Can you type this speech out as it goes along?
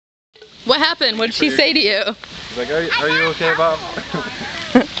What happened? What did she say to you? She's like, are you okay, Bob?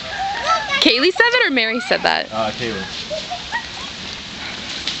 Kaylee said that or Mary said that? Kaylee.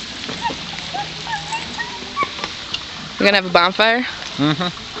 We're gonna have a bonfire? Mm-hmm.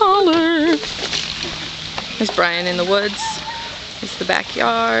 Holler! There's Brian in the woods. There's the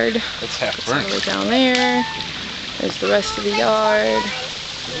backyard. It's half It's burnt. all the way down there. There's the rest of the yard.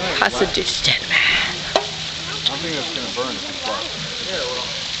 Casa de Dead Man. I think it's gonna burn if it's hot.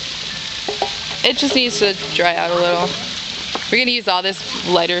 It just needs to dry out a little. We're gonna use all this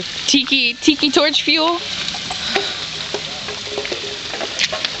lighter tiki torch fuel.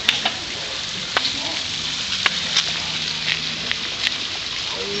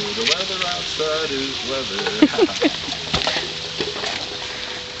 Oh, the weather outside is weather.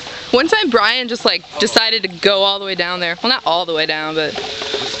 One time Brian just like decided to go all the way down there. Well, not all the way down, but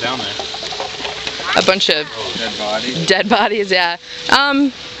What's down there? a bunch of Dead bodies. dead bodies, yeah.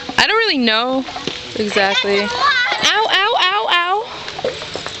 I don't really know exactly. Ow, ow, ow, ow.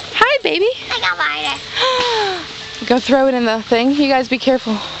 Hi, baby. I got mine. Go throw it in the thing. You guys be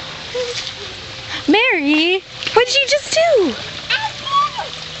careful. Mary, what did you just do?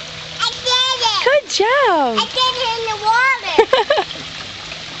 I did it. Good job. I did it in the water.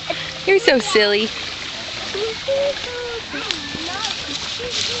 You're so silly.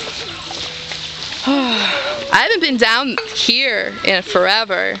 I haven't been down here in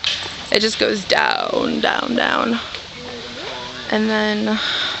forever. It just goes down, down, down. And then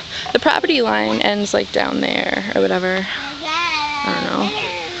the property line ends like down there or whatever. I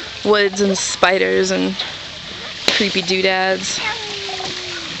don't know. Woods and spiders and creepy doodads.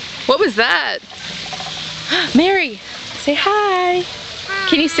 What was that? Mary, say hi.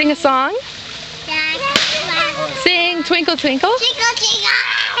 Can you sing a song? Sing Twinkle Twinkle. Tinkle, tinkle.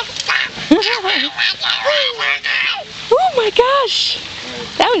 Oh my gosh,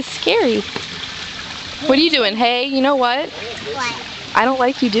 that was scary. What are you doing? Hey, you know what? What? I don't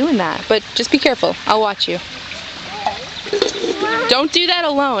like you doing that, but just be careful. I'll watch you. Don't do that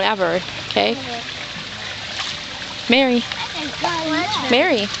alone, ever, okay? Mary,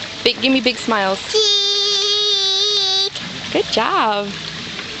 Mary, give me big smiles. Good job.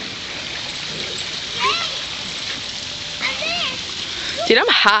 Dude, I'm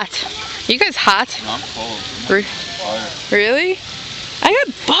hot. You guys hot? No, I'm cold. Fire. Really? I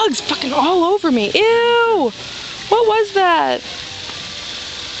got bugs fucking all over me. Ew! What was that?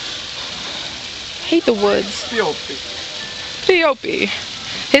 Hate the woods. Theopi.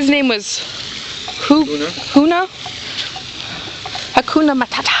 His name was Huna? Hakuna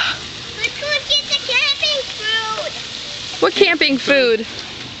Matata. Let's go get the camping food. What camping food?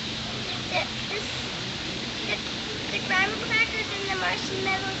 The graham crackers and the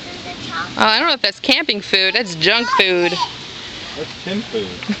marshmallows and the chocolate. I don't know if that's camping food. That's junk food. That's Tim food.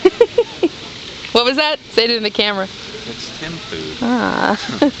 What was that? Say it in the camera. It's Tim food. Ah.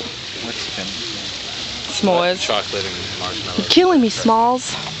 What's Tim food? S'mores. Chocolate and marshmallows. You're killing me,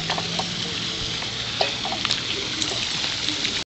 Smalls.